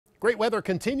Great weather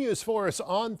continues for us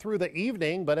on through the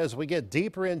evening, but as we get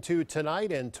deeper into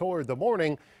tonight and toward the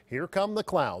morning, here come the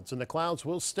clouds, and the clouds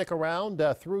will stick around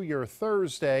through your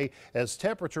Thursday as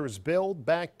temperatures build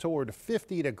back toward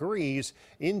 50 degrees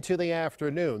into the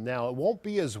afternoon. Now, it won't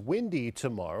be as windy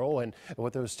tomorrow, and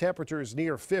with those temperatures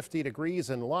near 50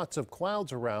 degrees and lots of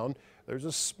clouds around, there's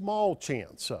a small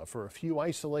chance for a few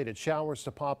isolated showers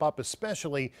to pop up,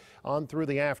 especially on through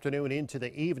the afternoon into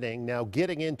the evening. Now,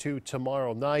 getting into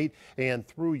tomorrow night and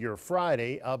through your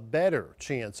Friday, a better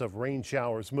chance of rain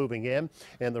showers moving in,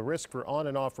 and the risk for on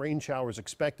and off rain showers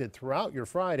expected throughout your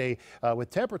Friday, with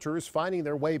temperatures finding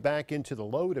their way back into the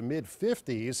low to mid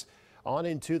 50s on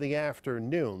into the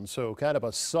afternoon. So kind of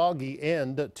a soggy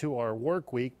end to our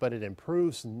work week, but it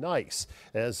improves nice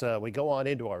as we go on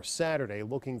into our Saturday,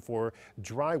 looking for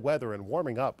dry weather and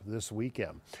warming up this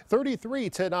weekend.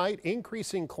 33 tonight,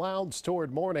 increasing clouds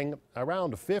toward morning,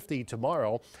 around 50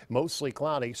 tomorrow, mostly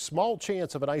cloudy, small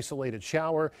chance of an isolated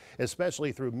shower,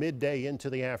 especially through midday into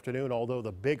the afternoon, although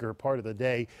the bigger part of the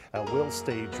day will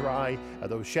stay dry.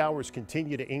 Those showers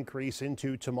continue to increase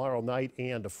into tomorrow night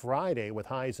and Friday with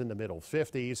highs in the middle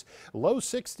 50s, low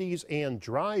 60s, and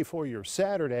dry for your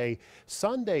Saturday.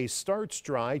 Sunday starts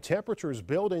dry. Temperatures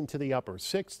build into the upper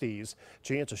 60s.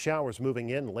 Chance of showers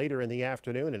moving in later in the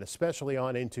afternoon and especially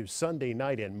on into Sunday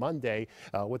night and Monday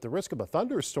with the risk of a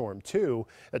thunderstorm too.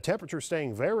 The temperature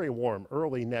staying very warm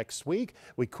early next week.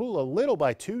 We cool a little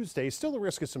by Tuesday. Still the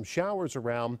risk of some showers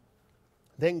around.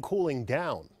 Then cooling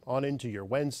down on into your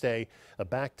Wednesday,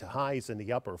 back to highs in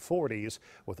the upper 40s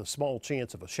with a small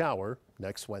chance of a shower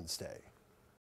next Wednesday.